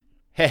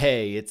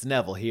Hey, it's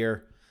Neville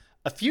here.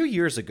 A few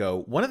years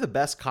ago, one of the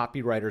best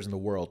copywriters in the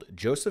world,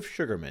 Joseph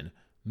Sugarman,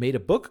 made a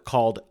book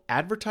called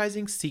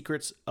Advertising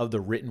Secrets of the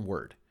Written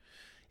Word.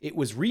 It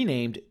was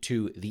renamed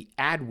to the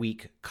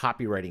Adweek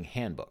Copywriting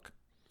Handbook.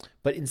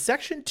 But in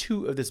section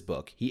 2 of this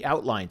book, he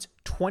outlines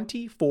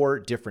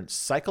 24 different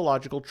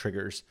psychological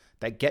triggers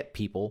that get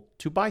people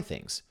to buy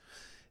things.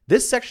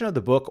 This section of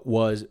the book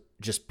was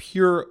just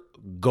pure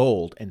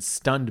gold and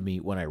stunned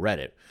me when I read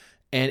it.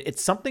 And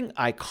it's something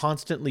I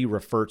constantly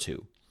refer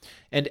to.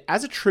 And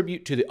as a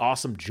tribute to the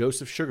awesome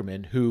Joseph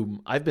Sugarman,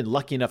 whom I've been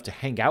lucky enough to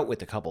hang out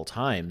with a couple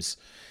times,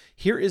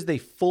 here is the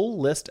full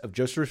list of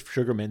Joseph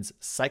Sugarman's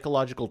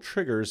psychological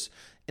triggers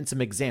and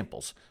some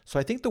examples. So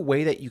I think the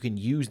way that you can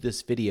use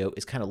this video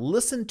is kind of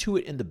listen to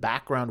it in the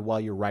background while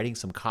you're writing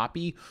some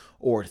copy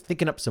or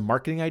thinking up some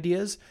marketing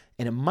ideas,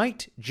 and it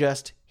might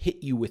just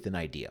hit you with an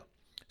idea.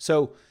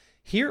 So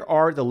here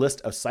are the list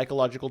of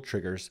psychological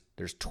triggers.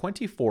 There's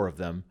 24 of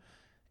them.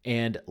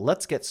 And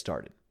let's get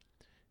started.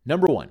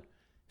 Number 1,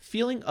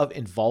 feeling of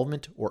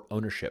involvement or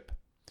ownership.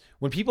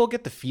 When people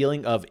get the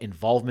feeling of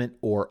involvement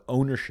or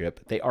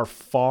ownership, they are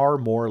far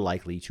more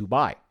likely to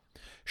buy.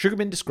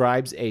 Sugarman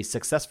describes a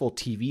successful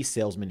TV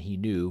salesman he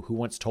knew who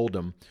once told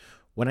him,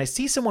 "When I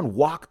see someone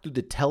walk through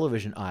the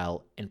television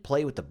aisle and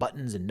play with the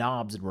buttons and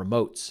knobs and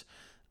remotes,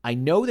 I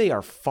know they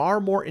are far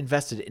more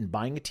invested in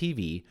buying a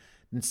TV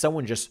than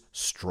someone just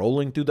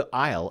strolling through the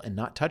aisle and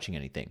not touching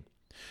anything."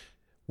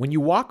 When you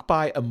walk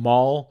by a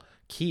mall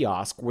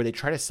kiosk where they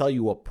try to sell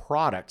you a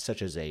product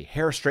such as a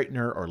hair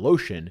straightener or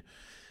lotion,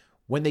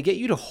 when they get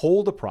you to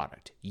hold the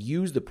product,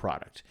 use the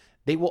product,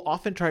 they will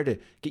often try to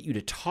get you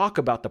to talk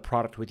about the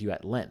product with you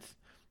at length.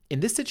 In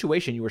this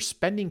situation, you are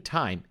spending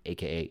time,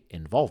 aka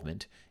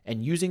involvement,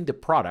 and using the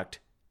product,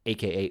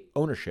 aka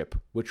ownership,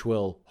 which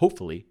will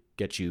hopefully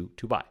get you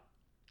to buy.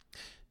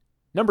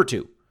 Number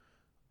 2,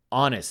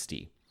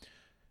 honesty.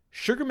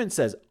 Sugarman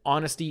says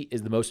honesty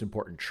is the most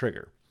important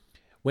trigger.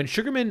 When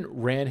Sugarman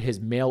ran his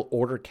mail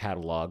order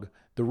catalog,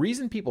 the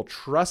reason people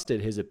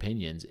trusted his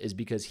opinions is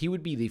because he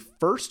would be the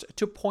first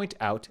to point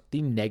out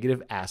the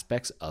negative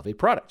aspects of a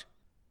product.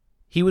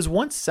 He was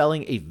once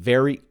selling a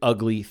very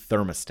ugly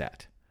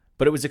thermostat,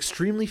 but it was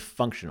extremely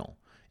functional.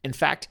 In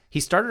fact,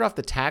 he started off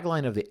the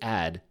tagline of the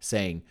ad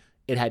saying,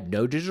 "It had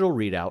no digital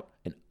readout,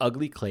 an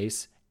ugly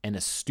case, and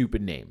a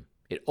stupid name.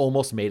 It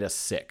almost made us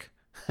sick."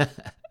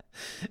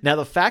 Now,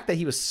 the fact that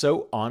he was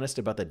so honest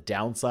about the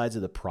downsides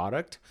of the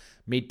product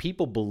made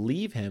people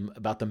believe him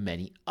about the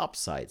many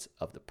upsides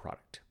of the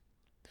product.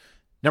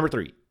 Number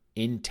 3,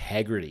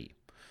 integrity.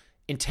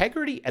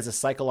 Integrity as a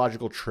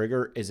psychological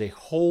trigger is a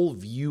whole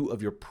view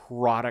of your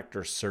product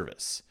or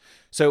service.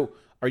 So,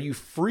 are you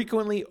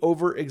frequently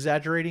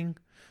over-exaggerating?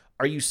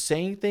 Are you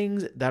saying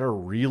things that are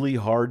really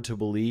hard to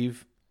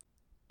believe?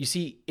 You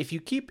see, if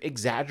you keep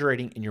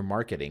exaggerating in your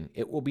marketing,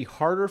 it will be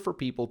harder for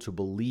people to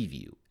believe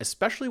you,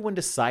 especially when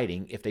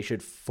deciding if they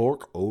should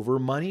fork over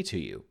money to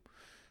you.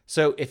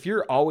 So if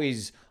you're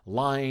always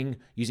lying,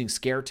 using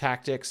scare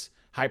tactics,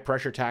 high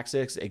pressure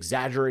tactics,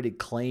 exaggerated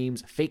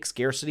claims, fake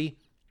scarcity,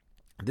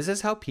 this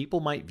is how people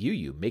might view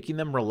you, making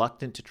them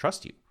reluctant to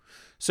trust you.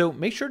 So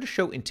make sure to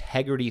show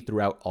integrity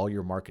throughout all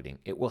your marketing.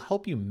 It will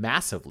help you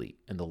massively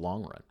in the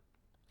long run.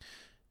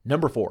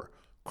 Number 4,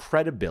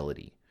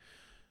 credibility.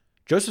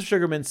 Joseph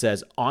Sugarman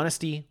says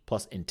honesty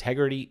plus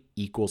integrity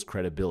equals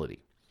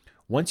credibility.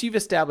 Once you've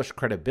established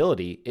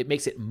credibility, it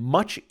makes it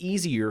much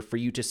easier for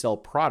you to sell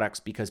products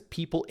because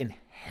people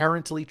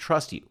inherently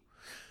trust you.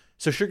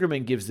 So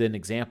Sugarman gives an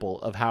example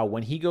of how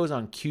when he goes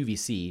on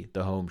QVC,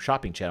 the home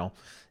shopping channel,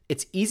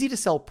 it's easy to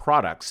sell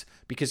products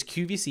because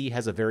QVC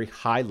has a very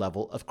high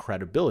level of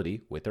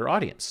credibility with their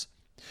audience.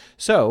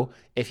 So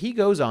if he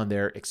goes on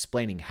there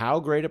explaining how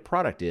great a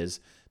product is,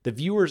 the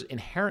viewers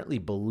inherently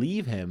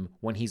believe him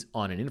when he's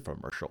on an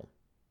infomercial.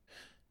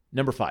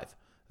 Number 5,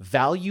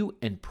 value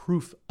and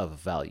proof of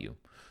value.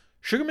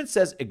 Sugarman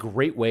says a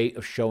great way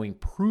of showing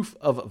proof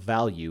of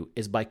value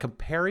is by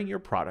comparing your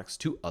products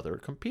to other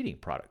competing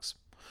products.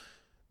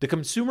 The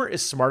consumer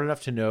is smart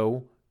enough to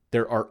know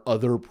there are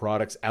other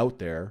products out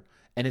there,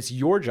 and it's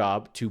your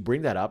job to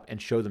bring that up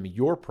and show them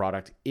your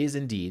product is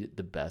indeed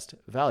the best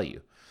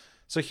value.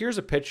 So here's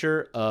a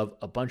picture of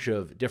a bunch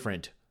of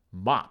different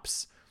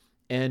mops.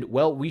 And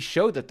well, we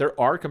show that there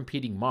are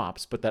competing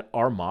mops, but that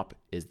our mop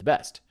is the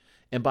best.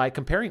 And by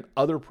comparing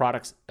other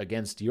products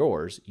against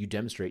yours, you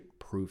demonstrate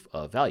proof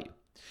of value.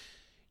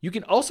 You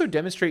can also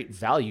demonstrate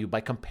value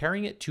by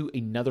comparing it to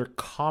another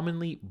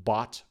commonly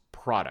bought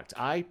product.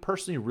 I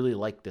personally really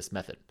like this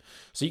method.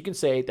 So you can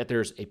say that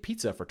there's a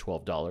pizza for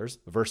 $12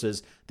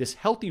 versus this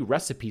healthy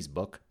recipes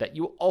book that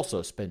you will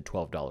also spend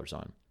 $12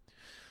 on.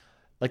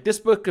 Like this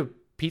book of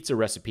pizza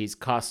recipes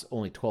costs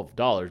only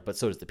 $12, but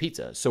so does the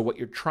pizza. So what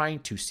you're trying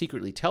to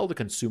secretly tell the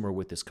consumer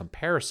with this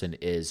comparison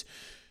is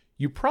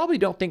you probably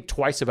don't think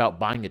twice about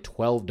buying a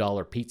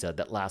 $12 pizza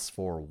that lasts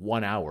for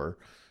 1 hour.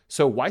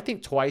 So why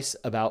think twice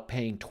about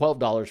paying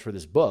 $12 for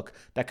this book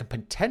that can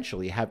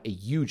potentially have a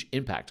huge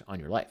impact on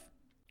your life?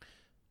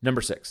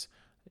 Number 6,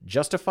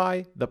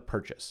 justify the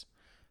purchase.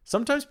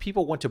 Sometimes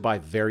people want to buy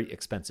very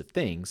expensive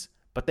things,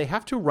 but they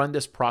have to run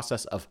this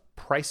process of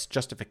price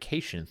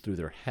justification through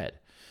their head.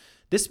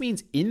 This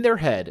means in their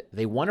head,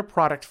 they want a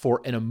product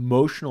for an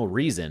emotional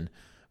reason,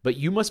 but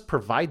you must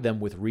provide them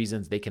with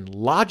reasons they can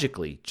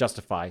logically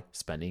justify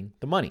spending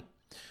the money.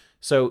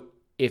 So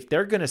if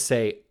they're going to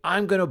say,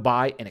 I'm going to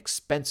buy an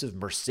expensive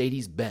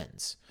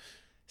Mercedes-Benz,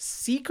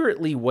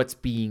 secretly what's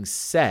being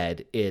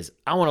said is,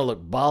 I want to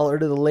look baller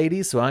to the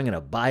ladies, so I'm going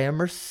to buy a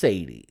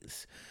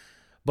Mercedes.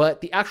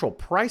 But the actual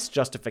price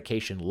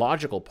justification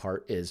logical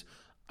part is,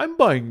 I'm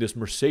buying this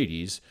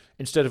Mercedes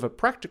instead of a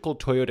practical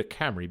Toyota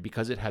Camry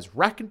because it has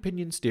rack and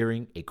pinion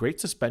steering, a great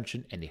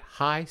suspension, and a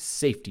high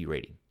safety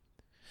rating.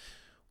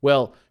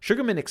 Well,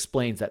 Sugarman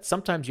explains that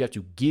sometimes you have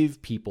to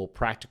give people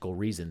practical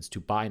reasons to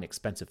buy an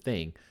expensive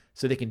thing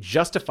so they can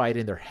justify it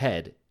in their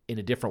head in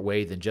a different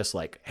way than just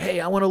like, hey,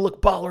 I want to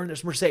look baller in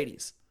this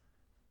Mercedes.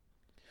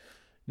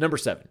 Number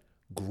 7,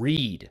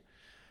 greed.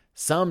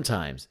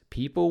 Sometimes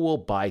people will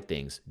buy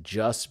things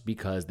just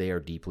because they are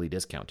deeply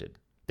discounted.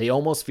 They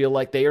almost feel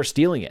like they are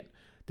stealing it.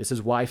 This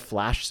is why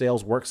flash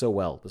sales work so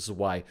well. This is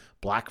why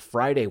Black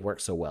Friday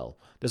works so well.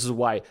 This is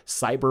why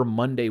Cyber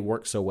Monday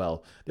works so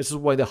well. This is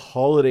why the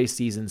holiday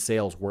season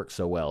sales work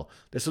so well.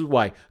 This is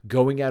why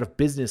going out of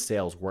business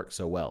sales work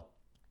so well.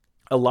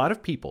 A lot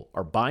of people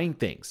are buying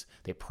things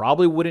they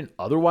probably wouldn't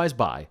otherwise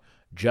buy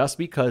just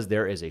because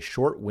there is a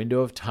short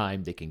window of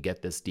time they can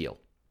get this deal.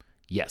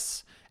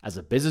 Yes, as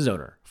a business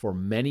owner for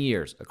many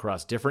years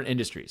across different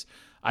industries,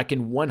 I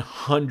can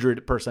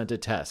 100%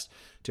 attest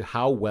to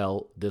how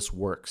well this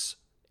works.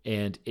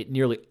 And it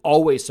nearly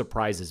always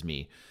surprises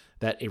me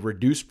that a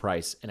reduced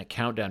price and a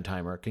countdown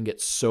timer can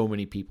get so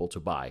many people to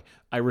buy.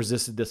 I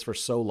resisted this for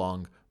so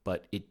long,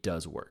 but it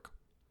does work.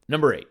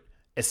 Number 8,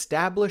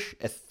 establish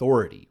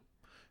authority.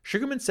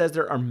 Sugarman says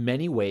there are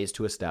many ways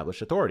to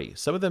establish authority,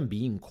 some of them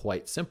being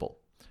quite simple.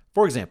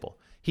 For example,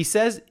 he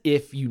says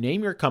if you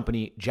name your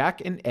company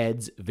Jack and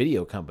Ed's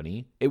Video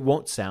Company, it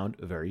won't sound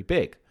very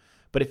big.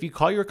 But if you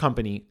call your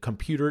company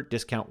Computer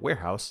Discount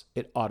Warehouse,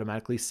 it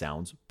automatically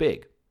sounds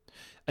big.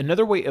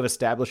 Another way of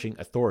establishing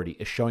authority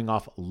is showing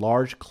off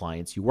large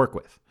clients you work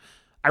with.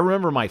 I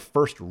remember my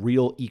first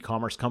real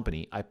e-commerce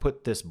company, I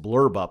put this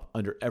blurb up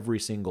under every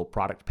single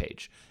product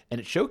page, and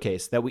it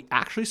showcased that we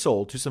actually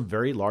sold to some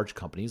very large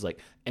companies like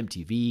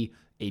MTV,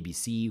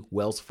 ABC,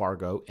 Wells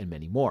Fargo, and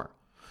many more.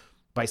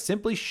 By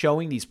simply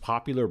showing these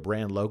popular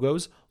brand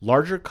logos,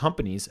 larger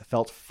companies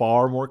felt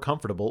far more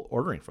comfortable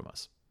ordering from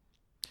us.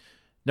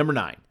 Number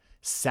 9,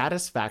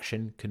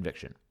 satisfaction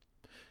conviction.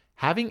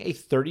 Having a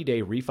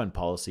 30-day refund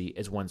policy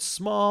is one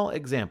small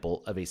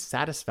example of a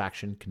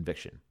satisfaction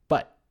conviction,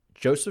 but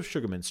Joseph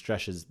Sugarman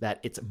stresses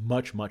that it's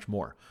much, much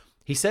more.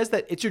 He says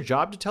that it's your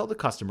job to tell the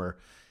customer,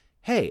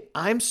 hey,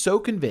 I'm so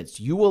convinced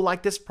you will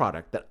like this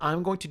product that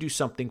I'm going to do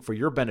something for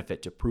your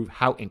benefit to prove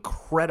how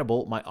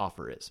incredible my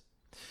offer is.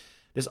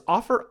 This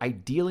offer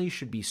ideally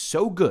should be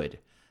so good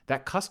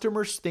that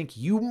customers think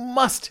you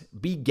must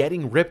be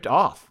getting ripped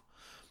off.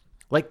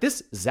 Like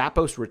this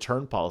Zappos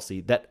return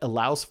policy that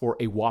allows for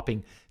a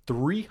whopping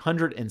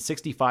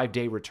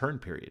 365-day return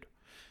period.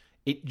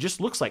 It just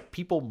looks like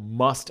people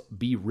must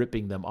be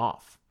ripping them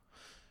off.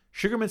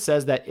 Sugarman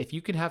says that if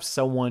you can have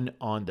someone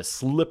on the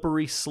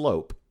slippery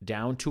slope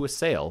down to a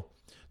sale,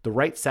 the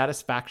right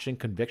satisfaction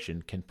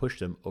conviction can push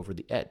them over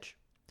the edge.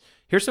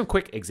 Here's some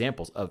quick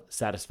examples of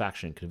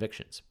satisfaction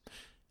convictions.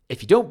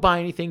 If you don't buy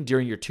anything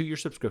during your 2-year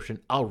subscription,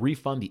 I'll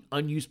refund the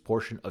unused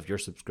portion of your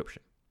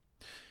subscription.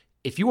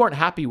 If you aren't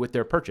happy with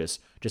their purchase,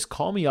 just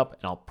call me up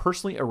and I'll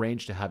personally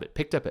arrange to have it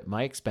picked up at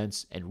my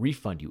expense and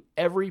refund you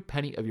every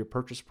penny of your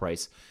purchase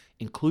price,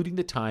 including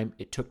the time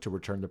it took to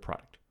return the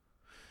product.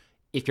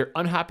 If you're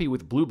unhappy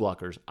with blue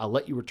blockers, I'll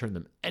let you return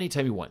them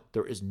anytime you want.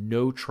 There is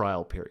no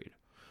trial period.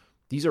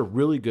 These are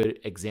really good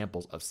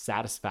examples of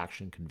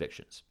satisfaction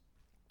convictions.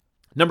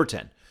 Number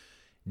 10,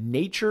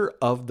 nature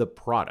of the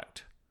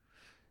product.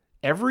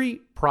 Every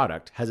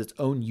product has its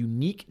own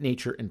unique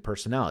nature and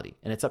personality,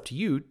 and it's up to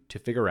you to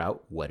figure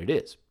out what it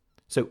is.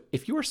 So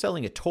if you are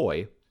selling a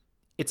toy,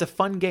 it's a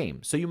fun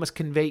game, so you must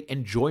convey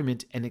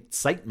enjoyment and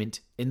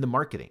excitement in the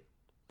marketing.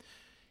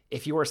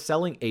 If you are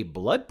selling a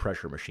blood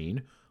pressure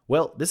machine,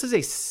 well, this is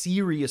a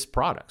serious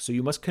product, so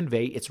you must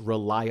convey its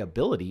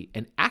reliability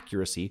and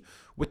accuracy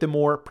with a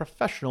more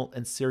professional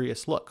and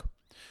serious look.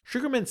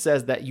 Sugarman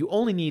says that you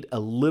only need a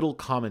little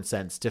common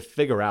sense to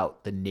figure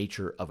out the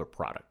nature of a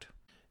product.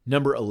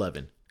 Number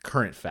 11,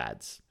 current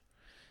fads.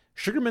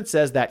 Sugarman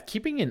says that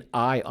keeping an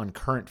eye on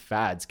current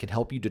fads can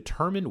help you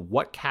determine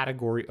what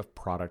category of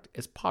product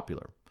is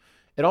popular.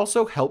 It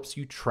also helps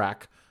you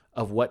track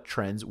of what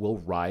trends will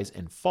rise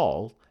and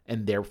fall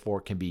and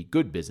therefore can be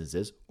good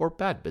businesses or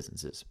bad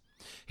businesses.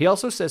 He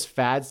also says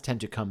fads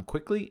tend to come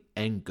quickly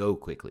and go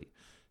quickly.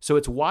 So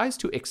it's wise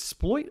to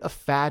exploit a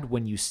fad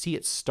when you see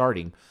it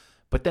starting,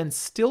 but then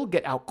still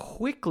get out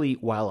quickly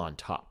while on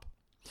top.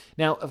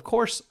 Now, of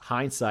course,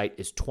 hindsight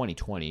is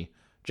 20/20,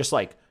 just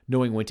like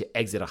knowing when to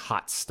exit a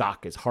hot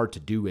stock is hard to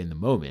do in the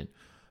moment,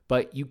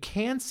 but you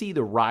can see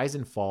the rise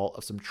and fall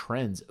of some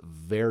trends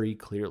very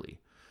clearly.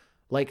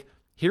 Like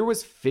here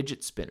was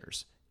fidget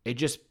spinners. It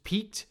just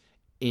peaked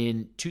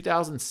In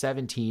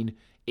 2017,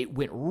 it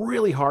went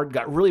really hard,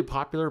 got really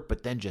popular,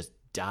 but then just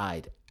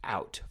died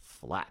out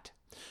flat.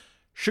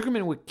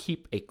 Sugarman would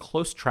keep a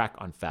close track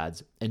on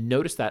fads and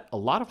noticed that a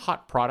lot of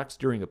hot products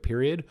during a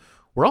period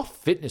were all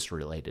fitness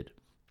related.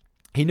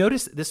 He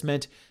noticed this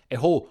meant a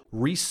whole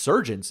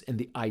resurgence in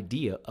the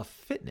idea of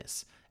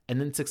fitness, and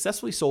then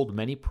successfully sold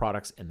many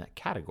products in that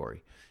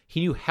category.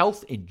 He knew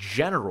health in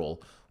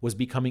general was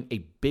becoming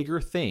a bigger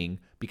thing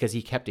because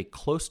he kept a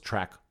close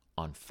track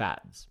on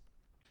fads.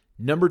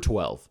 Number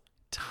 12,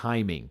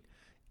 timing.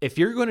 If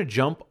you're going to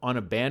jump on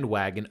a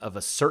bandwagon of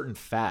a certain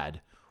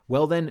fad,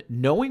 well then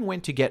knowing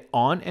when to get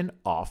on and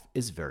off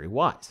is very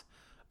wise.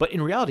 But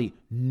in reality,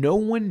 no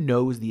one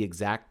knows the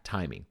exact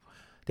timing.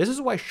 This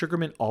is why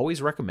Sugarman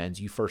always recommends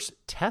you first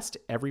test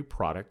every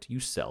product you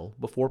sell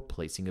before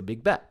placing a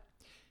big bet.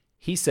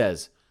 He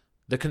says,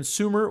 the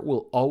consumer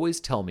will always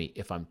tell me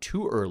if I'm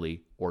too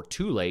early or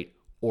too late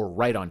or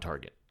right on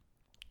target.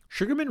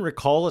 Sugarman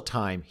recalled a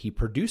time he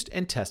produced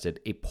and tested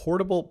a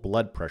portable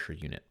blood pressure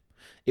unit.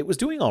 It was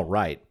doing all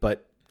right,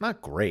 but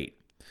not great.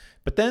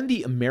 But then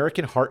the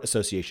American Heart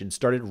Association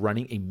started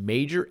running a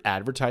major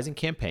advertising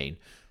campaign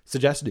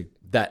suggesting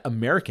that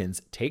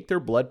Americans take their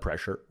blood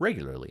pressure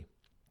regularly.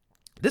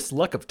 This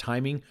luck of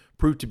timing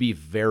proved to be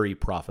very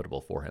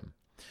profitable for him.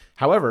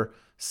 However,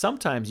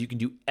 sometimes you can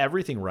do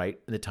everything right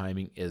and the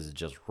timing is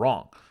just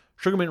wrong.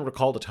 Sugarman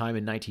recalled a time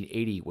in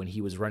 1980 when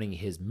he was running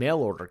his mail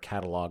order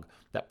catalog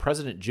that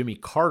President Jimmy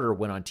Carter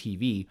went on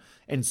TV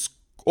and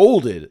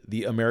scolded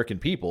the American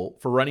people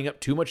for running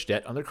up too much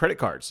debt on their credit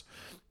cards.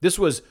 This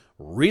was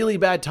really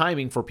bad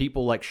timing for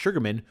people like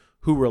Sugarman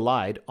who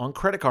relied on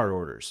credit card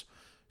orders.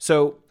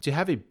 So, to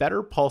have a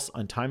better pulse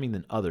on timing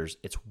than others,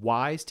 it's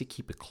wise to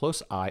keep a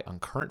close eye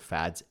on current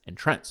fads and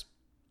trends.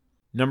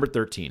 Number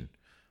 13,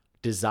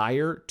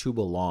 desire to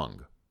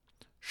belong.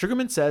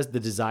 Sugarman says the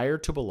desire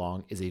to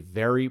belong is a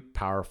very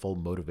powerful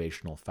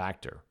motivational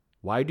factor.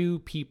 Why do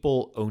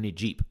people own a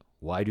Jeep?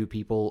 Why do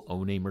people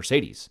own a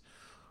Mercedes?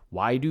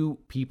 Why do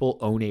people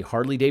own a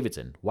Harley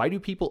Davidson? Why do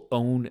people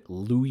own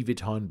Louis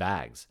Vuitton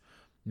bags?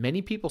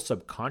 Many people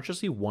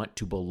subconsciously want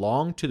to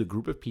belong to the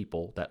group of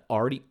people that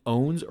already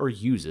owns or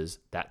uses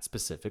that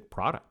specific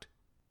product.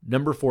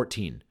 Number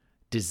 14,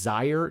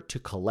 desire to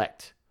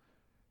collect.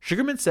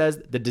 Sugarman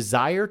says the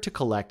desire to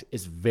collect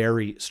is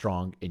very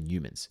strong in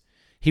humans.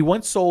 He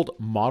once sold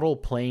model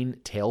plane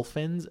tail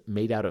fins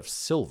made out of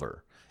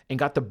silver and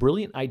got the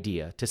brilliant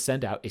idea to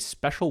send out a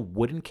special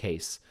wooden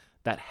case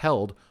that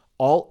held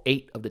all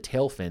 8 of the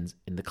tail fins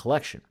in the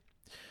collection.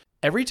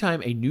 Every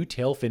time a new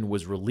tail fin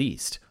was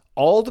released,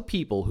 all the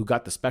people who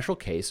got the special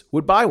case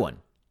would buy one.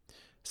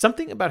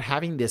 Something about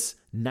having this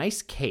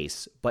nice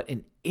case but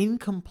an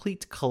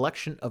incomplete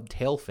collection of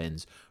tail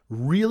fins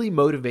really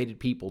motivated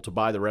people to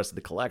buy the rest of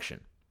the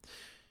collection.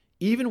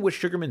 Even with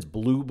Sugarman's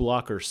Blue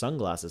Blocker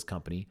sunglasses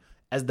company,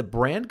 as the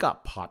brand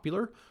got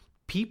popular,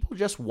 people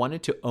just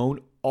wanted to own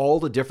all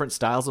the different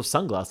styles of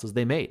sunglasses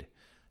they made.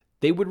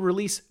 They would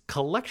release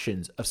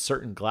collections of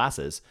certain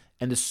glasses,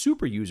 and the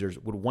super users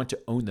would want to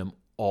own them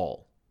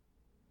all.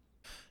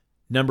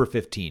 Number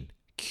 15,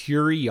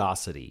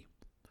 curiosity.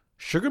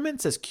 Sugarman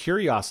says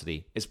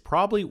curiosity is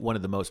probably one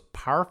of the most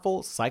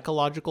powerful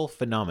psychological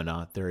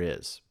phenomena there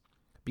is.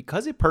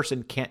 Because a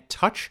person can't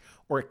touch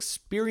or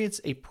experience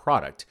a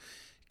product,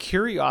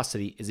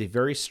 curiosity is a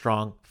very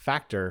strong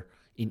factor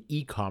in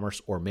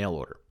e-commerce or mail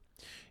order.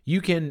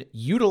 You can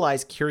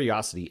utilize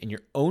curiosity in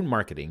your own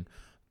marketing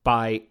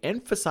by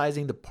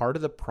emphasizing the part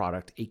of the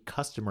product a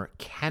customer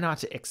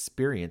cannot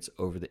experience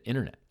over the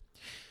internet.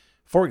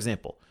 For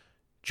example,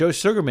 Joe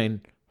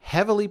Sugarman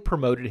heavily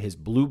promoted his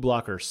Blue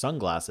Blocker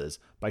sunglasses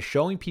by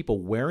showing people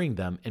wearing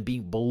them and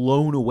being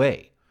blown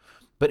away.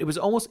 But it was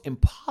almost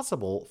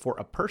impossible for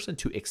a person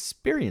to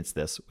experience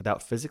this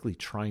without physically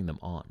trying them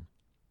on.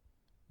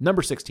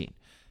 Number 16,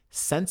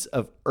 sense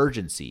of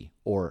urgency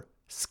or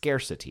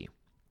scarcity.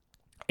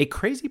 A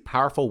crazy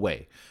powerful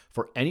way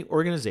for any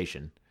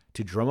organization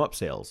to drum up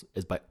sales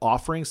is by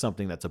offering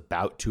something that's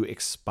about to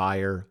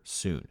expire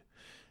soon.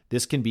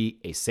 This can be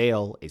a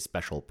sale, a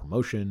special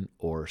promotion,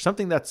 or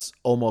something that's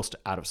almost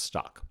out of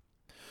stock.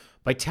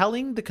 By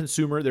telling the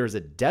consumer there is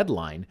a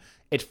deadline,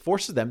 it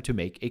forces them to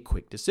make a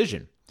quick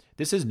decision.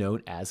 This is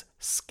known as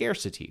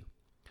scarcity.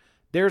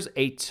 There's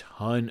a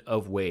ton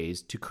of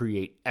ways to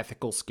create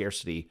ethical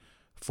scarcity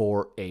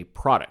for a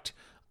product.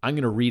 I'm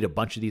going to read a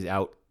bunch of these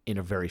out in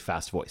a very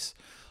fast voice.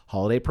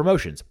 Holiday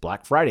promotions,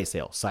 Black Friday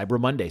sale, Cyber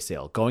Monday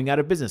sale, going out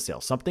of business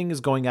sale, something is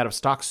going out of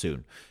stock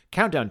soon,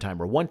 countdown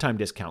timer, one-time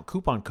discount,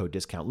 coupon code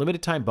discount,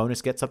 limited time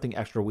bonus, get something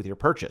extra with your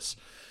purchase.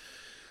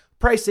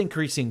 Price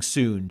increasing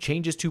soon,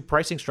 changes to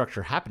pricing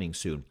structure happening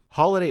soon,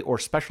 holiday or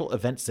special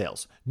event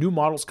sales, new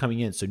models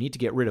coming in, so need to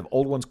get rid of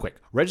old ones quick,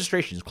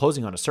 registrations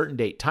closing on a certain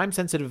date,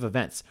 time-sensitive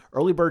events,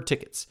 early bird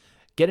tickets.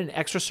 Get an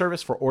extra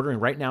service for ordering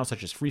right now,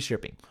 such as free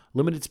shipping,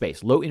 limited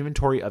space, low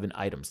inventory of an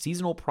item,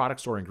 seasonal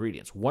products or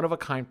ingredients,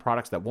 one-of-a-kind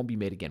products that won't be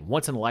made again,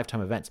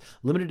 once-in-a-lifetime events,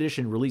 limited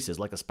edition releases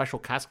like a special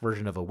cask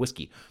version of a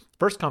whiskey,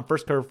 first come,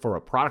 first serve for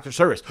a product or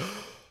service.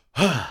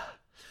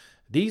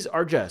 These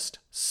are just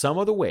some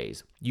of the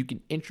ways you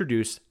can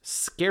introduce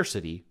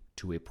scarcity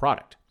to a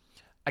product.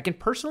 I can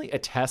personally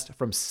attest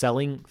from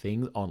selling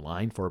things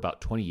online for about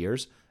 20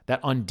 years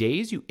that on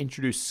days you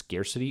introduce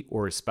scarcity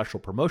or a special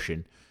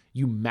promotion,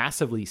 you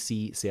massively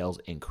see sales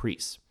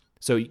increase.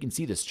 So you can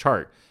see this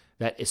chart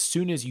that as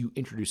soon as you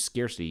introduce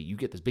scarcity, you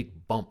get this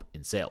big bump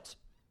in sales.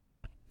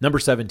 Number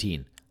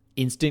 17,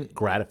 instant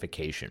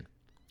gratification.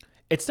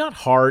 It's not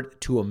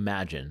hard to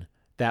imagine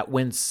that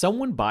when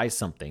someone buys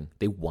something,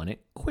 they want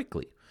it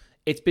quickly.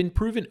 It's been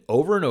proven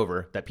over and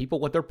over that people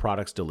want their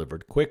products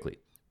delivered quickly.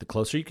 The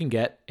closer you can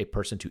get a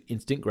person to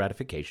instant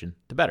gratification,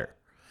 the better.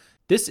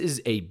 This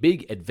is a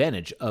big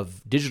advantage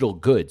of digital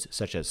goods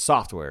such as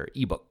software,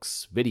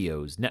 ebooks,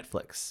 videos,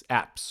 Netflix,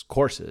 apps,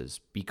 courses,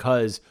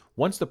 because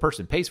once the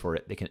person pays for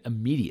it, they can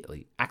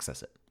immediately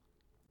access it.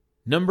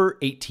 Number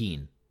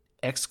 18,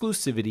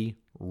 exclusivity,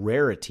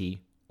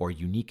 rarity, or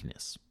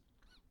uniqueness.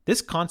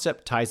 This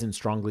concept ties in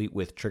strongly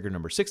with trigger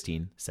number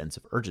 16, sense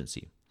of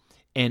urgency.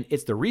 And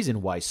it's the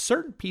reason why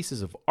certain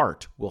pieces of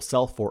art will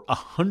sell for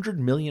 $100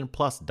 million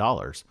plus,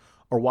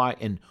 or why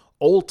an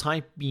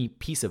old-timey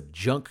piece of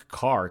junk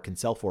car can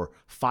sell for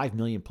 $5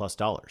 million plus.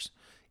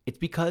 It's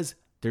because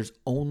there's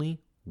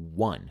only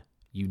one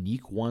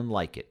unique one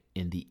like it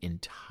in the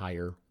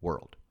entire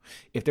world.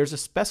 If there's a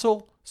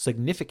special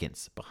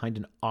significance behind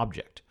an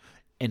object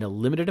and a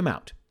limited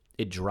amount,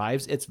 it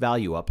drives its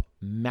value up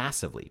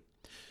massively.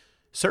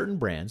 Certain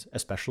brands,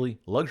 especially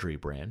luxury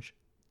brands,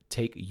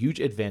 take huge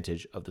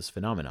advantage of this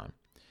phenomenon.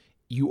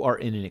 You are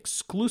in an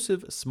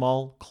exclusive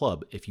small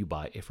club if you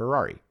buy a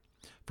Ferrari.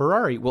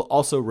 Ferrari will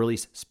also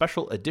release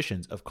special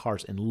editions of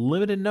cars in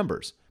limited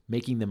numbers,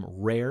 making them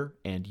rare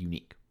and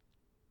unique.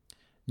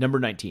 Number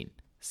 19,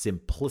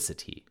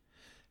 simplicity.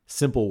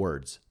 Simple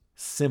words,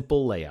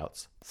 simple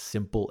layouts,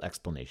 simple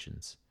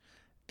explanations.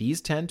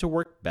 These tend to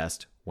work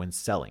best when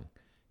selling.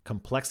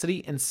 Complexity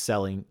in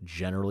selling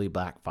generally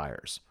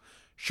backfires.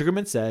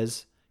 Sugarman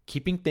says,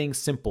 keeping things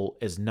simple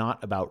is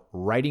not about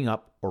writing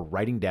up or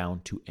writing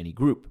down to any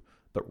group,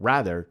 but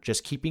rather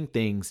just keeping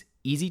things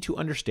easy to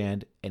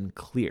understand and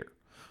clear.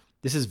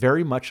 This is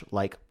very much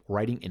like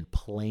writing in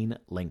plain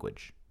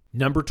language.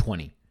 Number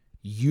 20,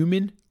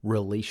 human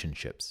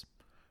relationships.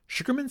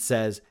 Sugarman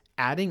says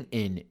adding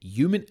in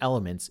human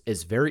elements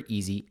is very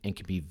easy and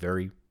can be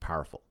very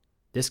powerful.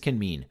 This can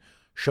mean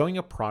showing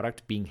a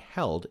product being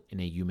held in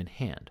a human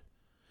hand,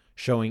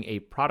 showing a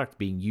product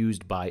being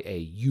used by a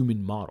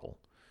human model,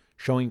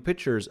 showing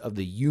pictures of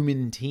the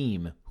human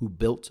team who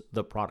built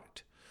the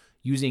product,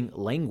 using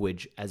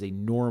language as a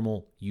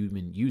normal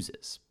human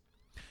uses.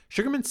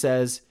 Sugarman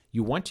says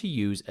you want to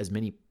use as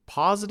many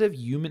positive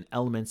human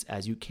elements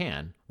as you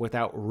can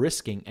without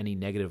risking any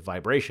negative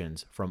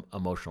vibrations from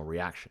emotional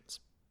reactions.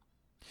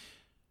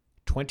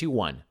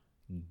 21.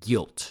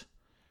 Guilt.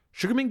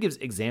 Sugarman gives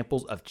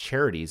examples of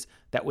charities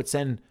that would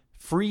send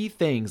free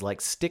things like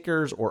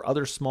stickers or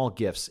other small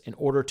gifts in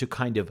order to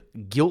kind of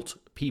guilt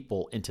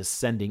people into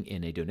sending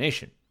in a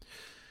donation.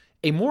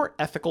 A more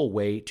ethical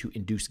way to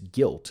induce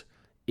guilt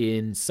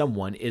in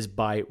someone is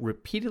by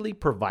repeatedly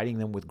providing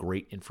them with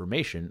great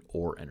information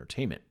or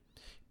entertainment.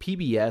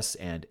 PBS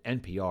and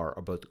NPR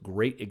are both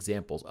great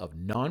examples of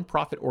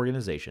nonprofit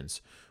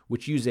organizations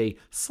which use a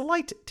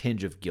slight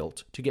tinge of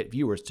guilt to get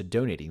viewers to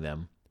donating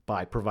them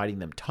by providing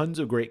them tons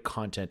of great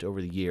content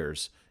over the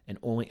years and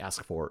only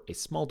ask for a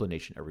small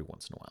donation every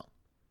once in a while.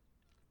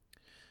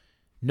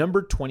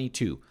 Number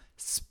 22,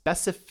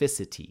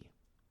 specificity.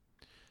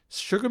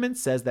 Sugarman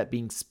says that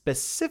being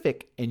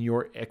specific in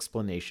your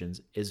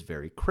explanations is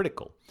very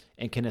critical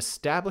and can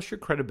establish your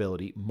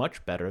credibility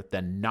much better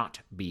than not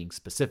being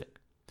specific.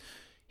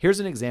 Here's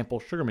an example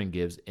Sugarman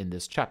gives in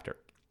this chapter.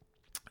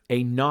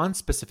 A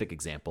non-specific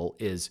example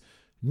is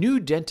new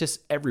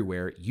dentists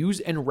everywhere use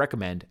and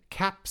recommend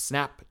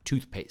CapSnap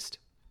toothpaste.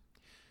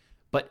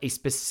 But a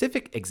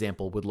specific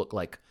example would look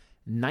like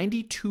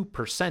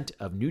 92%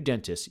 of new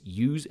dentists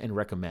use and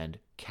recommend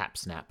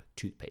CapSnap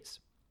toothpaste.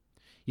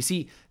 You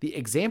see, the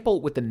example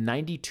with the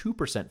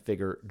 92%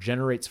 figure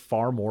generates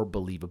far more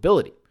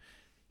believability.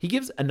 He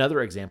gives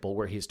another example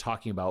where he's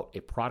talking about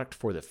a product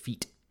for the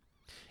feet.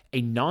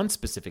 A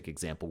non-specific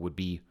example would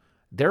be,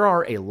 there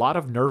are a lot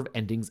of nerve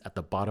endings at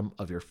the bottom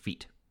of your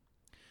feet.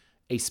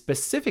 A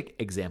specific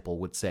example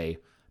would say,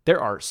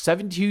 there are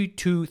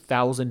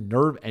 72,000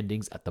 nerve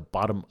endings at the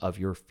bottom of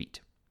your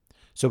feet.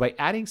 So by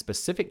adding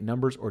specific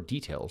numbers or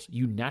details,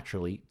 you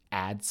naturally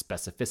add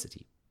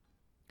specificity.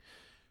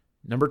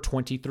 Number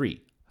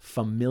 23,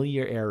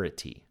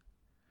 familiarity.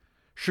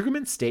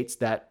 Sugarman states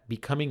that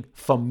becoming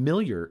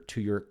familiar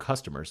to your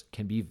customers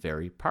can be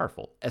very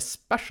powerful,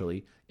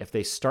 especially if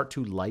they start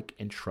to like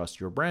and trust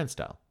your brand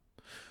style.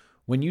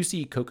 When you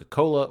see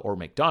Coca-Cola or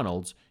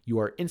McDonald's, you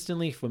are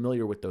instantly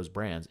familiar with those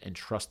brands and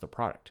trust the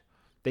product.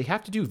 They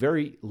have to do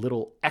very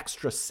little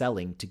extra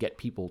selling to get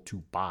people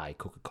to buy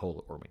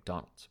Coca-Cola or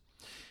McDonald's.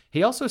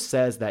 He also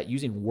says that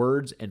using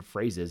words and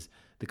phrases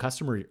the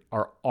customer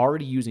are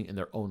already using in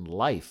their own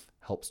life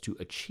helps to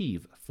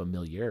achieve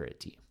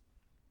familiarity.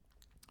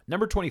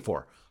 Number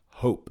 24,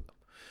 hope.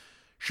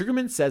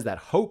 Sugarman says that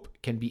hope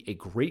can be a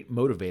great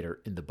motivator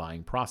in the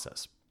buying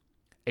process.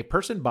 A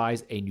person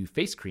buys a new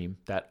face cream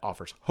that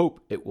offers hope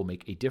it will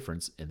make a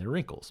difference in their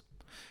wrinkles.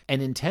 An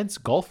intense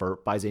golfer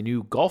buys a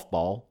new golf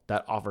ball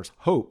that offers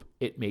hope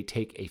it may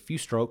take a few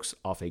strokes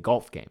off a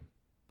golf game.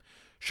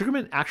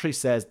 Sugarman actually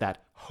says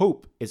that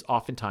hope is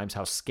oftentimes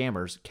how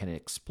scammers can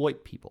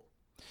exploit people.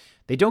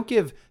 They don't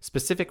give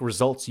specific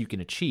results you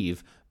can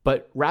achieve,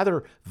 but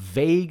rather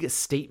vague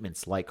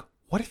statements like,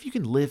 what if you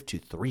can live to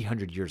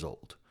 300 years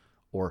old?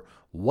 Or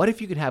what if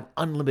you can have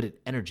unlimited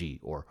energy?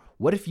 Or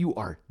what if you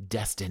are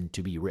destined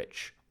to be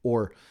rich?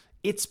 Or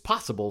it's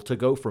possible to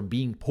go from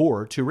being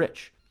poor to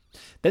rich.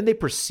 Then they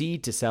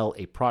proceed to sell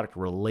a product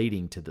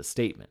relating to the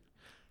statement.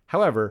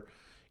 However,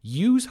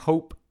 use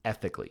hope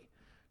ethically.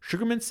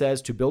 Sugarman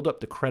says to build up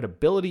the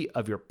credibility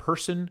of your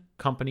person,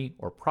 company,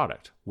 or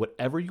product,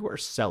 whatever you are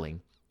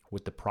selling,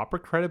 with the proper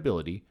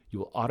credibility, you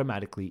will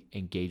automatically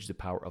engage the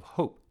power of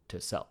hope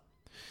to sell.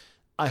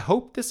 I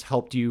hope this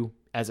helped you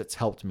as it's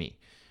helped me.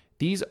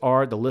 These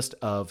are the list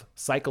of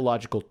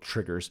psychological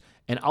triggers,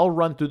 and I'll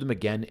run through them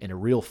again in a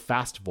real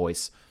fast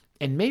voice,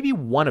 and maybe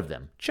one of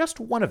them,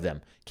 just one of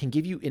them, can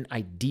give you an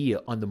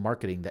idea on the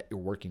marketing that you're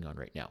working on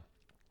right now.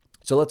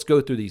 So let's go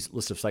through these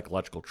list of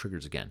psychological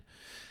triggers again.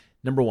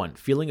 Number 1,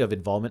 feeling of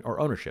involvement or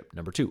ownership.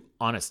 Number 2,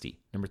 honesty.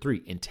 Number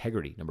 3,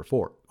 integrity. Number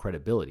 4,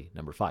 credibility.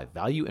 Number 5,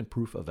 value and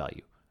proof of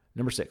value.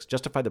 Number 6,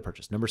 justify the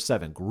purchase. Number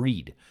 7,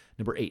 greed.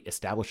 Number 8,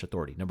 establish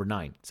authority. Number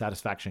 9,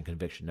 satisfaction and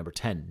conviction. Number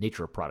 10,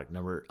 nature of product.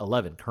 Number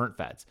 11, current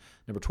fads.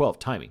 Number 12,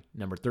 timing.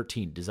 Number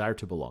 13, desire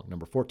to belong.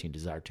 Number 14,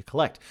 desire to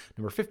collect.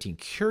 Number 15,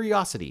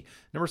 curiosity.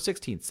 Number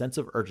 16, sense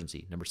of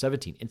urgency. Number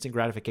 17, instant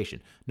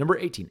gratification. Number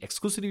 18,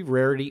 exclusivity,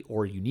 rarity,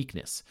 or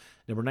uniqueness.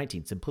 Number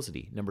 19,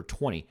 simplicity. Number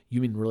 20,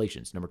 human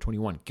relations. Number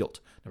 21,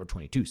 guilt. Number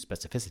 22,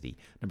 specificity.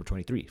 Number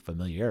 23,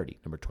 familiarity.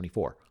 Number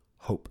 24,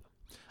 hope.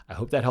 I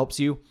hope that helps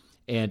you.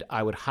 And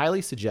I would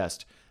highly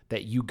suggest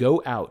that you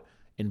go out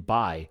and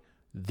buy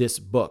this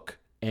book.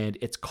 And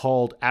it's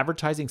called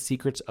Advertising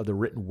Secrets of the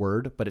Written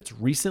Word, but it's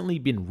recently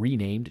been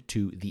renamed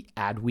to the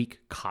Adweek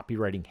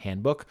Copywriting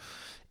Handbook.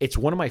 It's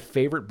one of my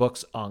favorite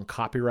books on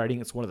copywriting.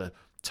 It's one of the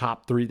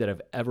top 3 that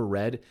I've ever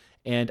read.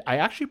 And I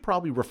actually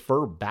probably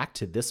refer back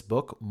to this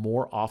book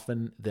more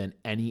often than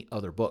any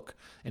other book.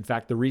 In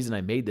fact, the reason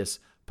I made this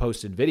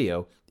post and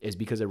video is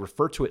because I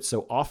refer to it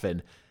so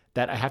often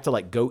that I have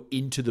to go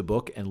into the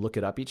book and look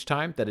it up each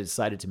time that I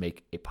decided to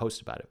make a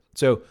post about it.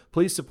 So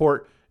please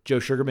support Joe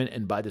Sugarman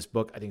and buy this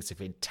book. I think it's a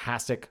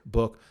fantastic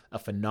book, a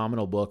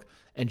phenomenal book.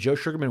 And Joe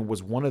Sugarman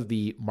was one of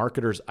the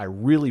marketers I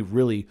really,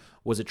 really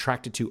was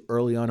attracted to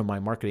early on in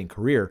my marketing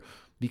career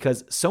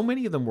because so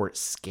many of them were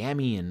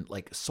scammy and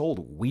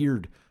sold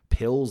weird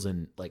pills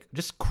and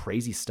just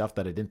crazy stuff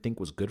that I didn't think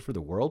was good for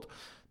the world.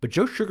 But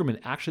Joe Sugarman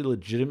actually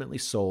legitimately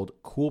sold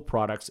cool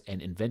products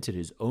and invented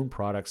his own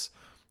products.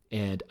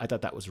 And I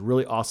thought that was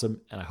really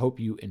awesome, and I hope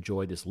you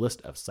enjoy this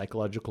list of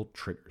psychological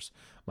triggers.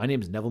 My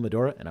name is Neville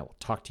Medora, and I will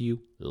talk to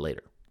you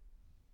later.